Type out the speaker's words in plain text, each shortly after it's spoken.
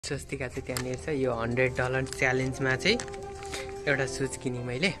स्वस्तिका चाहिँ त्यहाँनिर छ। यो $100 च्यालेन्जमा चाहिँ एउटा सुज किनेँ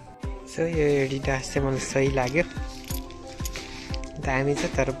मैले। सो यो एडिडास चाहिँ मलाई सही लाग्यो, दामी छ,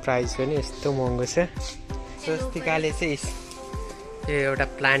 तर प्राइस पनि यस्तो महँगो छ। स्वस्तिकाले चाहिँ यो एउटा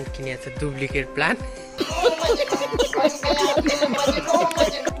प्लान्ट किनेको छ, डुप्लिकेट प्लान्ट।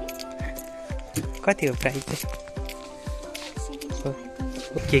 कति हो प्राइस चाहिँ?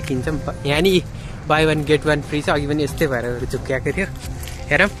 के किन्छौँ यहाँ नि बाई 1 गेट 1 फ्री छ। अघि पनि यस्तै भएर झुक्क्याएको थियो।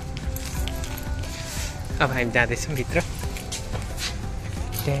 हेरौँ, अब हामी जाँदैछौँ भित्र।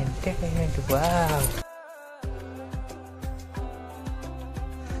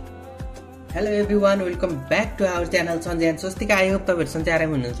 Hello everyone, welcome back to our channel Sanjay and Swastika. I hope तपाईँहरू सन्चै आराम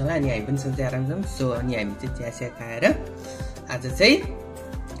हुनुहुन्छ होला, अनि हामी पनि सन्चै आराम छौँ। सो अनि हामी चाहिँ चिया खाएर आज चाहिँ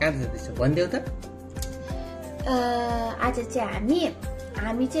कहाँ जाँदैछौँ भनिदेऊ त। आज चाहिँ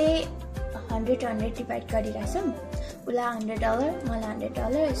हामी चाहिँ 100 डिभाइड गरिरहेछौँ। उसलाई $100, मलाई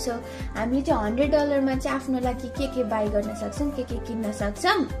 $100। सो हामीले चाहिँ $100मा चाहिँ आफ्नो लागि के बाई गर्न सक्छौँ, के किन्न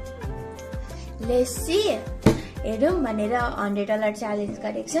सक्छौँ। लेट्स सी, हेरौँ भनेर $100 च्यालेन्ज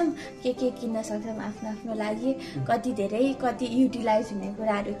गरेको छौँ। के किन्न सक्छौँ आफ्नो लागि, कति धेरै कति युटिलाइज हुने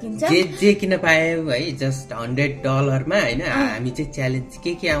कुराहरू किन्छ। जे किन्न पायो है, जस्ट $100मा होइन। हामी चाहिँ च्यालेन्ज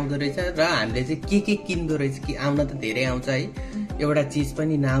के आउँदो रहेछ र हामीले चाहिँ के किन्दो रहेछ, कि आउन त धेरै आउँछ है, एउटा चिज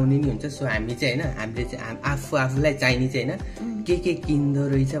पनि नआउने नि हुन्छ। सो हामी चाहिँ होइन, हामीले चाहिँ आफूलाई चाहिने चाहिँ होइन के किन्दो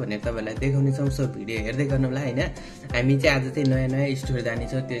रहेछ भनेर तपाईँलाई देखाउनेछौँ। सो भिडियो हेर्दै गर्नु होला होइन। हामी चाहिँ आज चाहिँ नयाँ स्टोर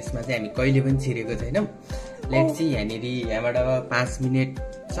जानेछौँ, त्यसमा चाहिँ हामी कहिले पनि छिरेको छैनौँ। लेट्स सी, यहाँनिर यहाँबाट 5 मिनट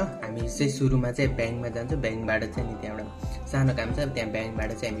छ। हामी चाहिँ सुरुमा चाहिँ ब्याङ्कमा जान्छौँ, ब्याङ्कबाट चाहिँ नि त्यहाँबाट सानो काम छ, त्यहाँ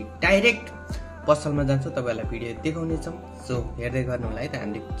ब्याङ्कबाट चाहिँ हामी डाइरेक्ट पसलमा जान्छौँ, तपाईँहरूलाई भिडियो देखाउनेछौँ। सो हेर्दै गर्नु होला है त,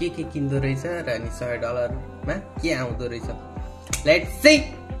 हामीले के किन्दो रहेछ र अनि $100मा के आउँदो रहेछ। Let's see.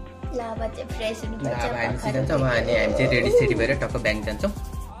 ल अब चाहिँ फ्रेस हुनुपर्छ। अब हामी जान्छौँ, अब हामी चाहिँ रेडी सेडी भएर टक्क ब्याङ्क जान्छौँ।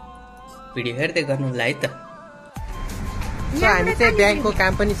 भिडियो हेर्दै गर्नु होला है त। सो हामी चाहिँ ब्याङ्कको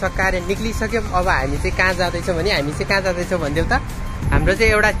काम पनि सकाएर निक्लिसक्यौँ। अब हामी चाहिँ कहाँ जाँदैछौँ भने, हामी चाहिँ कहाँ जाँदैछौँ भनिदेऊ त। हाम्रो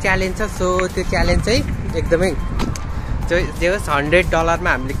चाहिँ एउटा च्यालेन्ज छ। सो त्यो च्यालेन्ज चाहिँ एकदमै जे होस्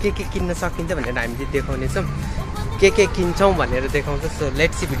 $100मा हामीले के किन्न सकिन्छ भनेर हामी चाहिँ देखाउनेछौँ। के किन्छौँ भनेर देखाउँछ। सो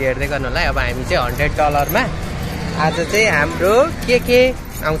लेट्स सी, भिडियो हेर्दै गर्नु होला है। अब हामी चाहिँ $100मा आज चाहिँ हाम्रो के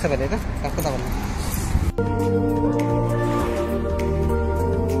आउँछ भनेर टक्क त भन्नु।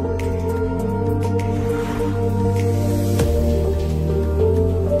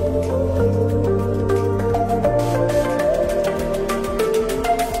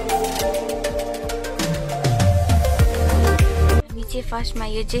 फर्स्टमा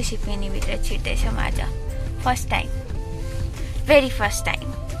यो जेसी पेनी भित्र छिर्दैछौँ आज। First time, very first time.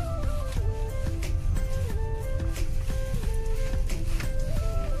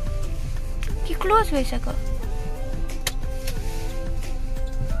 कि क्लोज भइसक्यो।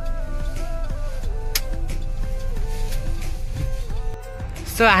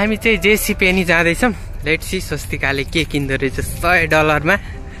 सो हामी चाहिँ जेसी पेनी जाँदैछौँ। लेट्स सी स्वस्तिकाले के किन्दो रहेछ $100मा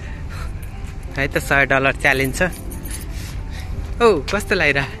है त। $100 च्यालेन्ज छ। ओ कस्तो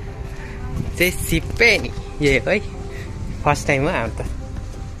लागिरह जेसी पेनी, ये है फर्स्ट टाइम हो हाम्रो त।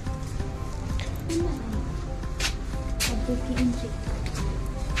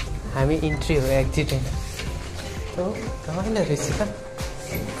 हामी इन्ट्री हो, एक्जिट होइन। रमाइलो रहेछ त।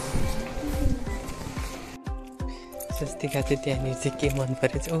 स्वस्तिका चाहिँ त्यहाँनिर चाहिँ के मन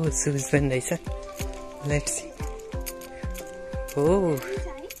परेछ। ओ सुज पनि रहेछ। Let's see. हो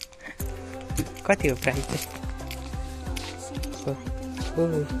कति हो प्राइस चाहिँ?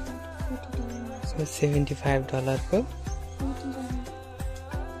 $75 को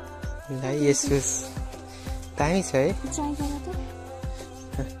यो सुज दामी छ है।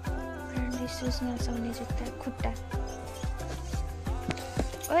 खुट्टा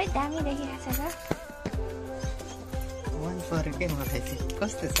ओइ दामी देखिरहेको छ। मन पऱ्यो के मलाई चाहिँ।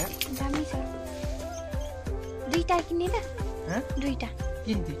 कस्तो छ? दामी छ। दुईटा किने त? दुईटा।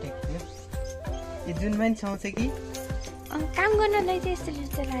 किन दुईटा किन्यो? यो जुनमा नि सुहाउँछ कि? काम गर्नलाई चाहिँ यस्तो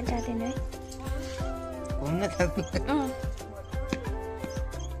जस्तो लाज जाँदैन है। घुम्न त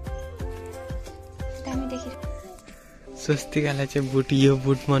दामी देखिर। स्वस्तिकालाई चाहिँ बुट, यो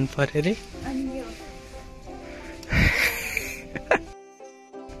बुट मन पर्यो अरे।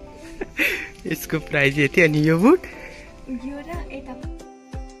 यसको प्राइस यति। अनि यो बुट,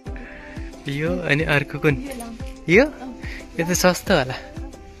 यो अनि अर्को कुन? यो त सस्तो होला।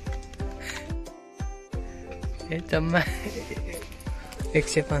 जम्मा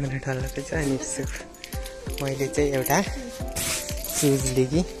 $115 रहेछ। अनि मैले चाहिँ एउटा सुज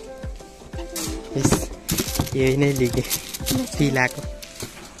लिएँ, यही नै लिएँ, तिलाको।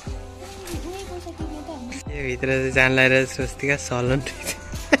 यो भित्र चाहिँ जान लगाएर स्वस्तिका सलुन रहेछ।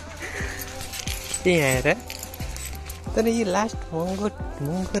 त्यही आएर तर यो लास्ट महँगो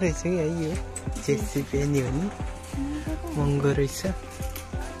रहेछ कि है यो जेसी पेनी भने महँगो रहेछ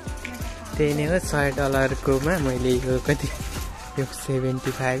त्यही नै हो $100 मैले यो कति यो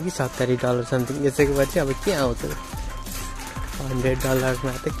 75 कि $70 समथिङ यसैको पछि अब के आउँछ $100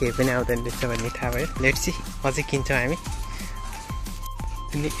 मा त केही पनि आउँदैन रहेछ भन्ने थाहा भयो लेट्स सी अझै किन्छौँ हामी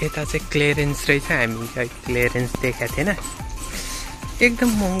अनि यता चाहिँ क्लियरेन्स रहेछ हामी क्लियरेन्स देखाएको थिएन एकदम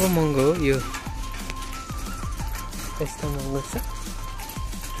महँगो हो यो यस्तो महँगो छ यो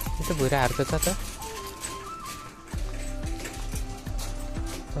त भुराहरूको छ त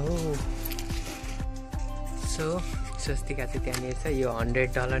हो सो स्वस्तिका चाहिँ त्यहाँनिर छ यो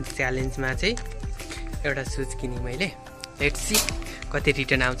 $100 च्यालेन्जमा चाहिँ एउटा सुज किनेँ मैले लेट्स सी कति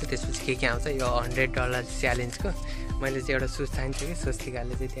रिटर्न आउँछ त्यसपछि के आउँछ यो $100 च्यालेन्जको मैले चाहिँ एउटा सुज चाहिन्छ कि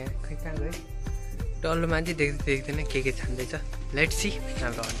स्वस्तिकाले चाहिँ त्यहाँ खै कहाँ गयो डल्लो मान्छे देख्दैन के छान्दैछ लेट्स सी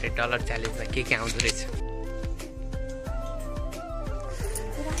हाम्रो $100 च्यालेन्जमा के आउँदो रहेछ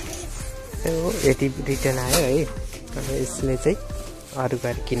हो यति रिटर्न आयो है अब यसले चाहिँ अरू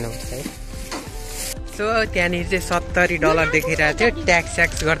गएर किन्नुपर्छ है सो त्यहाँनिर चाहिँ $70 देखिरहेको थियो ट्याक्स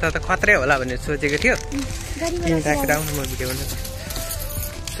गर्दा त खत्रै होला भनेर सोचेको थियो किन्दाखेरि आउनु म भिडियो बनाउँछु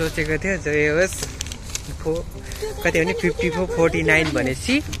सोचेको थियो जो होस् कति भने 54.49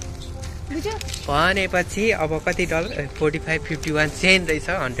 भनेपछि भनेपछि अब कति डलर 45.51 सेन्ट रहेछ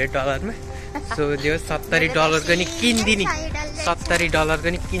 $100 मा सो जो $70 पनि किनिदिने $70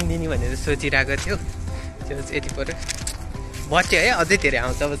 पनि किनिदिने भनेर सोचिरहेको थियो त्यो यति पऱ्यो बच्यो है अझै धेरै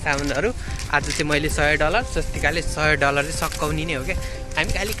आउँछ अब सामानहरू आज चाहिँ मैले $100 स्वस्तिकाले $100 चाहिँ सकाउने नै हो क्या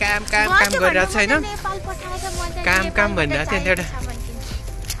हामी खालि काम गरिरहेको छैन काम भनिरहेको थियो एउटा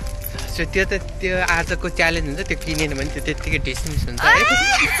सो त्यो त त्यो आजको च्यालेन्ज हुन्छ त्यो किनेन भने त्यो त्यत्तिकै डिसमिस हुन्छ है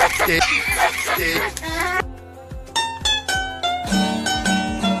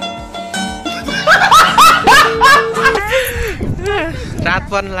रात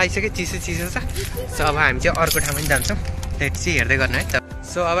पर्न लागिसक्यो चिसो छ सो अब हामी चाहिँ अर्को ठाउँमा पनि जान्छौँ त्यति चाहिँ हेर्दै गर्नु है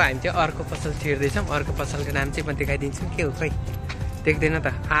सो अब हामी चाहिँ अर्को पसल छिर्दैछौँ अर्को पसलको नाम चाहिँ म देखाइदिन्छु के हो खै देख्दैन त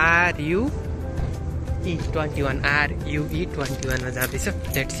RUE21 मा जाँदैछौँ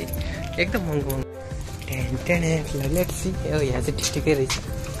लेट्स सी एकदम महँगो लेट्स सी यहाँ चाहिँ ठिकै रहेछ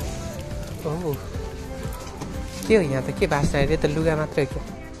ओ के हो यहाँ त के बाँच्न अरे त लुगा मात्रै हो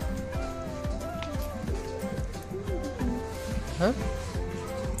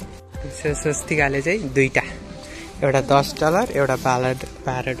क्या स्वस्तिकाले चाहिँ दुईटा एउटा $10 एउटा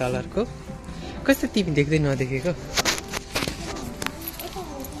 $12 को कस्तो तिमी देख्दै नदेखेको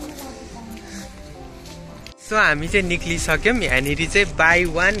सो हामी चाहिँ निक्लिसक्यौँ यहाँनिर चाहिँ buy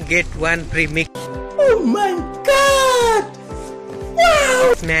one get one free mix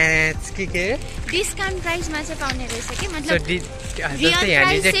match के डिस्काउन्ट प्राइसमा चाहिँ पाउने रहेछ के मतलब जस्तै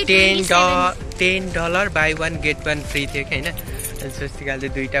यहाँनिर चाहिँ $10 buy one get one free थियो कि होइन स्वस्तिकाले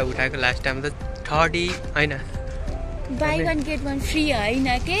चाहिँ दुईटा उठाएको लास्ट टाइम त 30 होइन buy one get one free हैन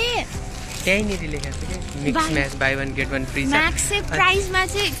के त्यहीँनिर लेखेको छ कि mix match buy one get one free छ म्याक्स चाहिँ प्राइसमा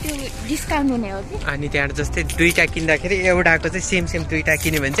चाहिँ त्यो डिस्काउन्ट हुने हो कि अनि त्यहाँ जस्तै दुईटा किन्दाखेरि एउटाको चाहिँ सेम दुईटा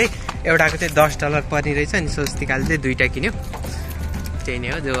किन्यो भने चाहिँ एउटाको चाहिँ $10 पर्ने रहेछ अनि स्वस्तिकाले चाहिँ दुईटा किन्यो त्यही नै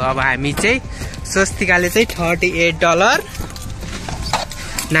हो जो अब हामी चाहिँ स्वस्तिकाले चाहिँ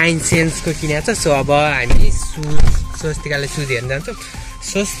 $38.09 को किनेको छ सो अब हामी स्वस्तिकाले सुज हेर्न जान्छौँ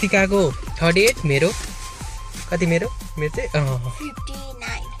स्वस्तिकाको 38 मेरो कति मेरो चाहिँ 59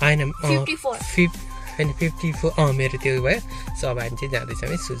 होइन 54 होइन 54 मेरो त्यो भयो सो अब हामी चाहिँ जाँदैछौँ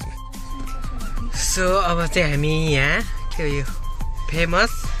है सुजमा सो अब चाहिँ हामी यहाँ के हो यो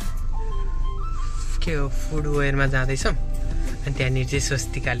फेमस के हो फुटवेयरमा जाँदैछौँ अनि त्यहाँनिर चाहिँ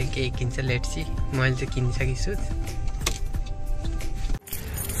स्वस्तिकाले केही किन्छ लेट्सी मैले चाहिँ किनिसकेँ सुज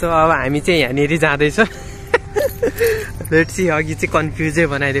सो अब हामी चाहिँ यहाँनिर जाँदैछौँ लेट्सी अघि चाहिँ कन्फ्युजै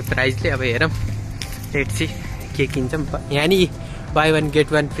बनाइदियो प्राइसले अब हेरौँ लेट्सी के किन्छौँ यहाँनिर buy one get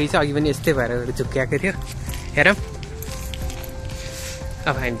one free छ अघि पनि यस्तै भएर झुक्क्याएको थियो हेरौँ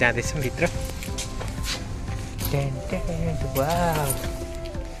अब हामी जाँदैछौँ भित्र वाउ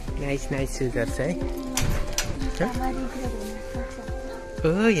नाइस सुजहरू छ है ओ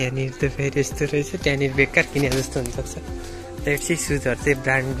यहाँनिर त फेरि यस्तो रहेछ त्यहाँनिर बेकार किने जस्तो हुनसक्छ लेट्सी सुजहरू चाहिँ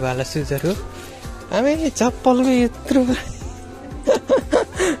ब्रान्डवाला सुजहरू हामी चप्पलको यत्रो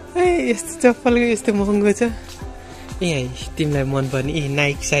यस्तो चप्पलको यस्तो महँगो छ ए तिमीलाई मनपर्ने ए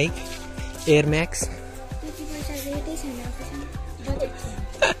नाइक साइक एयर म्याक्स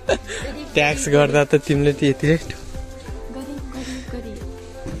ट्याक्स गर्दा त तिमीले त्यति रेट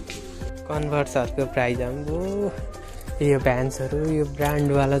कन्भर्सहरूको प्राइस आम्बो यो भ्यान्सहरू यो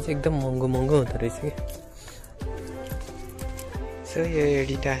ब्रान्डवाला चाहिँ एकदम महँगो हुँदो रहेछ कि सो यो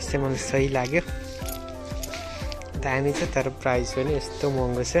एडिडास चाहिँ मलाई सही लाग्यो दामी छ तर प्राइस पनि यस्तो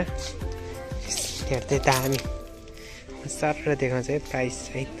महँगो छ हेर्दै दामी सर देखाउँछ है प्राइस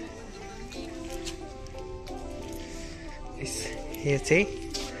सहित यो चाहिँ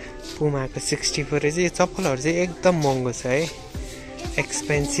पुमाको 64 रहेछ यो चप्पलहरू चाहिँ एकदम महँगो छ है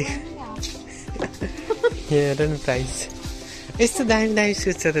एक्सपेन्सिभ हेर न प्राइस यस्तो दामी दामी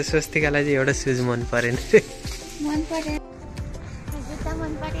सुज छ त स्वस्तिकालाई चाहिँ एउटा सुज मन परेन मन परेन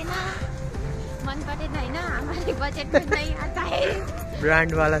हैन हाम्रो बजेट नै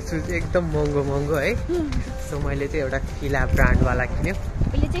ब्रान्डवाला सुज एकदम महँगो है सो मैले चाहिँ एउटा फिला ब्रान्डवाला किन्यो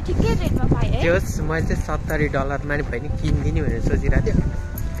अहिले चाहिँ ठिकै रेटमा पाएँ है त्यो मैले चाहिँ $70 मा नि भयो नि किन्दिने भनेर सोचिरहेको थियो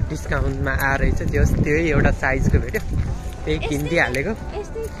डिस्काउन्टमा आएर चाहिँ त्यही एउटा साइजको भेट्यो त्यही किनिदिइहालेको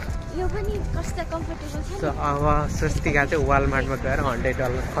यो पनि कस्तो कम्फर्टेबल छ अब स्वस्तिका चाहिँ वालमार्टमा गएर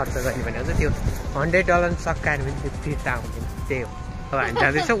 $100 खर्च गर्ने भनेको चाहिँ त्यो $100 सकाएर पनि त्यो फिर्ता हुँदैन त्यही हो अब हामी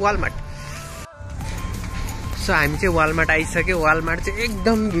जाँदैछौँ वालमार्ट सो हामी चाहिँ वालमार्ट आइसक्यो वालमार्ट चाहिँ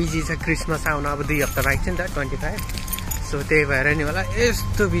एकदम बिजी छ क्रिसमस आउन अब 2 हप्ता बाइक छ नि त 25 सो त्यही भएर नि होला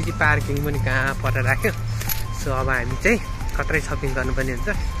यस्तो बिजी पार्किङ पनि कहाँ पर राख्यो सो अब हामी चाहिँ कत्रै सपिङ गर्नुपर्ने हुन्छ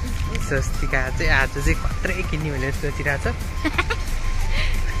स्वस्तिका चाहिँ आज चाहिँ कत्रै किन्ने भनेर सोचिरहेको छ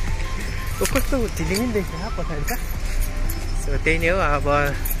कस्तो झिलिङ देखिन्छ पछाडि सो त्यही नै हो अब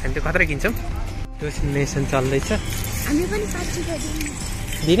हामी चाहिँ कत्रै किन्छौँ डेस्टिनेसन चल्दैछ हामी पनि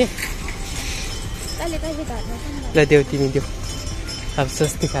 5 दिने ल देऊ तिमी देऊ अब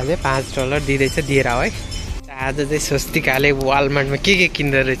स्वस्तिकाले $5 दिँदैछ दिएर है आज चाहिँ स्वस्तिकाले वालमार्टमा के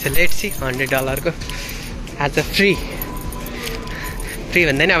किन्दो रहेछ लेट्स सी $100 को आज फ्री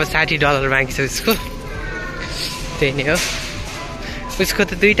भन्दा नि अब $60 बाँकी छ उसको त्यही नै हो उसको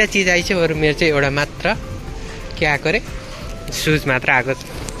त 2टा चिज आइछ अरू मेरो चाहिँ एउटा मात्र के आएको अरे सुज मात्र आएको छ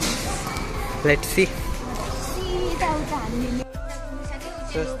लेट्स सी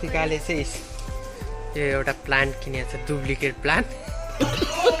स्वस्तिकाले चाहिँ यो एउटा प्लान्ट किनेको छ डुप्लिकेट प्लान्ट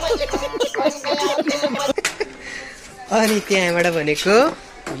अनि त्यहाँबाट भनेको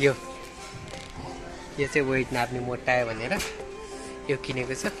यो चाहिँ वेट नाप्ने मोटायो भनेर यो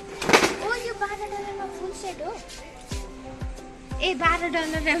किनेको छ ओ यो $12 मा फुल सेट हो ए $12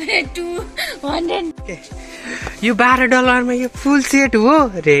 200 यो $12 मा यो फुल सेट हो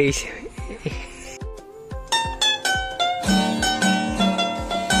रे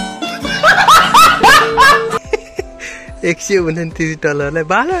 $129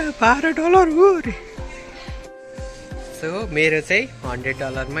 $12 हो रे सो मेरो चाहिँ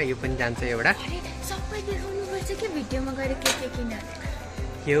 $100 मा यो पनि जान्छ एउटा सबै देखाउनु पर्छ के भिडियोमा गएर के किन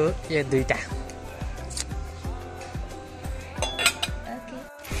यो 2टा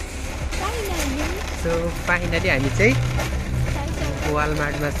सो फाइनली हामी चाहिँ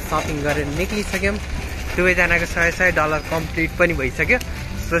वालमार्टमा सपिङ गरेर निक्लिसक्यौँ दुवैजनाको $100 कम्प्लिट पनि भइसक्यो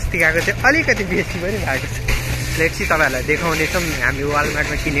स्वस्तिकाको चाहिँ अलिकति बेसी पनि भएको छ लेट्सी तपाईँहरूलाई देखाउनेछौँ हामी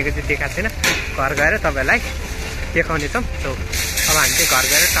वालमार्टमा किनेको चाहिँ देखाएको छैन घर गएर तपाईँहरूलाई देखाउनेछौँ सो अब हामी चाहिँ घर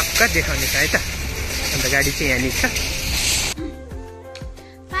गएर टक्क देखाउनेछ है त अन्त गाडी चाहिँ यहाँनिर छ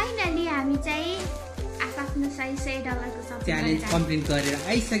फाइनली हामी चाहिँ आफ्नो $100 को सपिङ च्यालेन्ज कम्प्लिट गरेर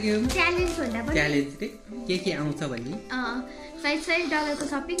आइसक्यौँ च्यालेन्ज भन्दा पनि च्यालेन्ज के आउँछ भन्ने $100 को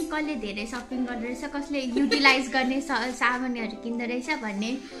सपिङ कसले धेरै सपिङ गर्दो रहेछ कसले युटिलाइज गर्ने सामानहरू किन्दो रहेछ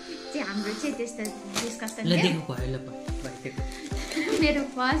भन्ने चाहिँ हाम्रो चाहिँ त्यस्तो डिस्कसन मेरो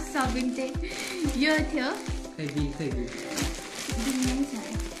फर्स्ट सपिङ चाहिँ यो थियो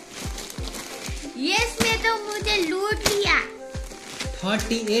यसले त मुझे लूट लिया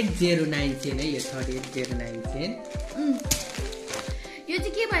 3809 चेन है यो 3809 चेन यो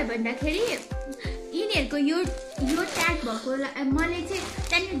चाहिँ के भयो भन्दाखेरि यिनीहरूको यो ट्याग भएको मैले चाहिँ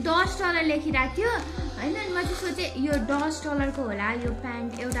त्यहाँनिर $10 लेखिरहेको थियो होइन म चाहिँ सोचेँ यो $10 को होला यो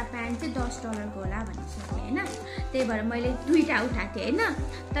एउटा प्यान्ट चाहिँ $10 को होला भनेर सोचेँ होइन त्यही भएर मैले 2टा उठाएको थिएँ होइन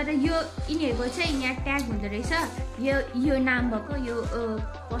तर यो यिनीहरूको चाहिँ यहाँ ट्याग हुँदो रहेछ यो नाम भएको यो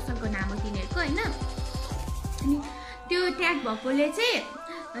पसलको नाम हो तिनीहरूको होइन अनि त्यो ट्याग भएकोले चाहिँ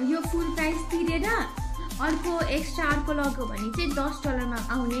यो फुल प्राइस तिरेर अर्को एक्स्ट्रा अर्को लग्यो भने चाहिँ $10 मा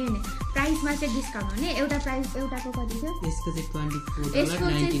आउने प्राइसमा चाहिँ डिस्काउन्ट हुने एउटा प्राइस एउटाको कति थियो यसको चाहिँ यसको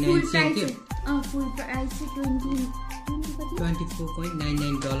चाहिँ फुल प्राइस चाहिँ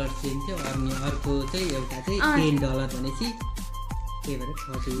 $24.99 थियो अनि अर्को चाहिँ एउटा चाहिँ $10 भनेपछि त्यही भएर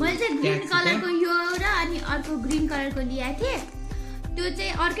मैले चाहिँ ग्रीन कलरको यो र अनि अर्को ग्रीन कलरको ल्याएको थिएँ त्यो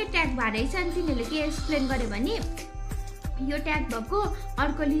चाहिँ अर्कै ट्याग भएर रहेछ अनि तिनीहरूले के एक्सप्लेन गर्यो भने यो ट्याग भएको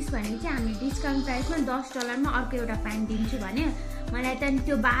अर्को लिस्ट भने चाहिँ हामी डिस्काउन्ट प्राइसमा $10 मा अर्को एउटा प्यान्ट दिन्छु भने मलाई त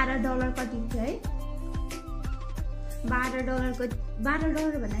त्यो $12 कति थियो है $12 को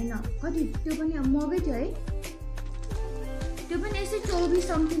 $12 भन्दा हैन कति त्यो पनि महँगै थियो है त्यो पनि यसै 24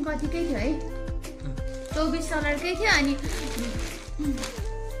 समथिङ कतिकै थियो है $24 कै थियो अनि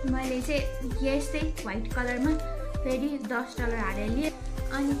मैले चाहिँ यस्तै व्हाइट कलरमा फेरि $10 हालेर लिएँ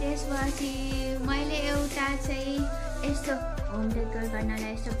अनि त्यसपछि मैले एउटा चाहिँ यस्तो होम डेकोर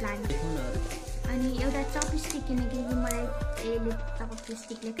गर्नलाई यस्तो प्लान्ट अनि एउटा चपस्टिक किने कि मलाई यसले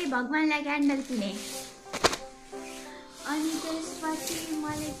चपस्टिकले के भगवानलाई क्यान्डल किने अनि त्यसपछि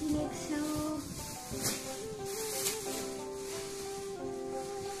मैले किनेको छु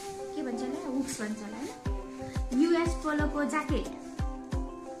के भन्छ होला हुक्स भन्छ होला हैन US पोलोको ज्याकेट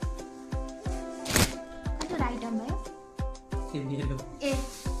कति आइटम भयो ए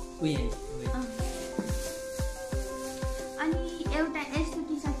अनि एउटा यस्तो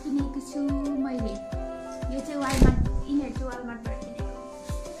टी सर्ट किनेको छु मैले यो चाहिँ वालमार्ट यिनीहरू चाहिँ वालमार्टबाट किनेको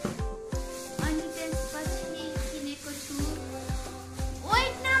अनि त्यसपछि किनेको छु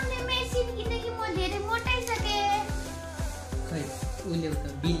वेट नाप्ने मेसिन किनकि म धेरै मोटाइसकेँ खै उले त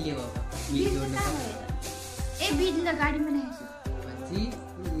बिल ल्याउ बिल जोड्न ए बिल त गाडीमा राखेछु पछि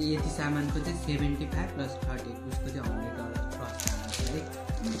यति सामानको चाहिँ 75 प्लस 30 उसको चाहिँ $100 प्लस है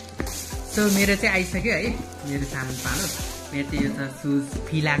सो मेरो चाहिँ आइसक्यो है मेरो सामान पालो मेरो चाहिँ यो त सुज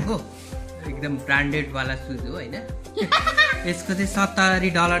फिलाको एकदम ब्रान्डेड वाला सुज हो हैन यसको चाहिँ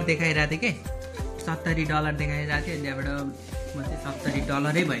 $70 देखाइरहेको थियो के $70 देखाइरहेको थियो अनि त्यहाँबाट म चाहिँ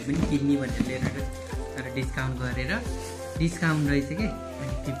 $70 भए पनि किन्ने भनेर लिएर तर डिस्काउन्ट गरेर डिस्काउन्ट रहेछ के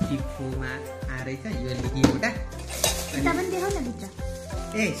अनि 54 मा आएछ यो लिगी एउटा अनि पनि देखाउ न भित्र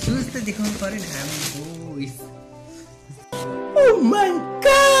ए सुज त देखाउनु पर्यो नि हाम्रो ओ माय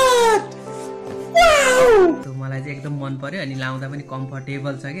गॉड वाउ त मलाई चाहिँ एकदम मन पर्यो अनि लाउँदा पनि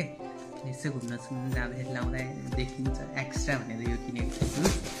कम्फर्टेबल छ के यसो घुम्न जाँदाखेरि लाउँदा देखिन्छ एक्स्ट्रा भनेर यो किनेको छु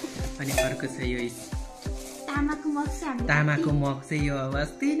अनि अर्को छ यो तामाको मग चाहिँ यो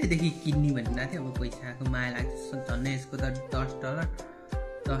अस्ति नैदेखि किन्ने भनिरहेको थियो अब पैसाको माया लाग्छ झन् यसको त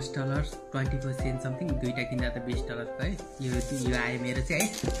 $10 24 सेन्ट समथिङ दुईटा किन्दा त $20 को है यो आयो मेरो चाहिँ है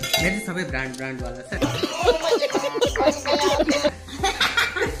मेरो चाहिँ सबै ब्रान्ड वाला छ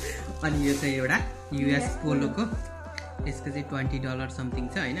अनि यो चाहिँ एउटा US पोलोको यसको चाहिँ $20 समथिङ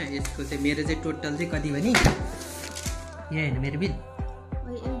छ हैन यसको चाहिँ मेरो चाहिँ टोटल चाहिँ कति भने यहाँ हैन मेरो बिल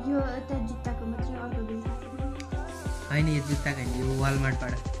यो त जुत्ताको मात्र अरु बिल हैन यो जुत्ताको हैन यो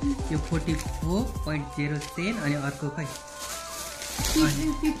वालमार्टबाट यो 44.0 सेन्ट अनि अर्को खै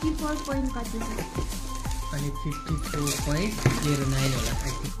 54 point कति छ अनि 54.09 होला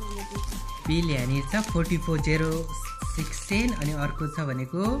बिल यहाँनिर छ 44.06 सेन्ट अनि अर्को छ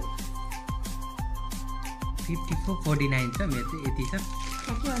भनेको 54.49 छ मेरो चाहिँ यति छ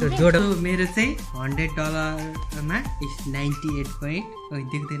जोड मेरो चाहिँ $100 मा 98 point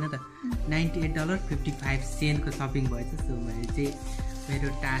देख्दैन त $98.55 को शपिङ भएछ सो मैले चाहिँ मेरो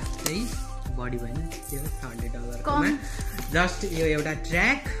टास्क चाहिँ बडी भएन त्यो $100 मा जस्ट यो एउटा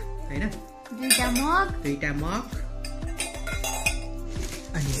ट्र्याक हैन दुईटा मग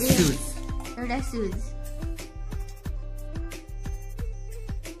अनि सुज एउटा सुज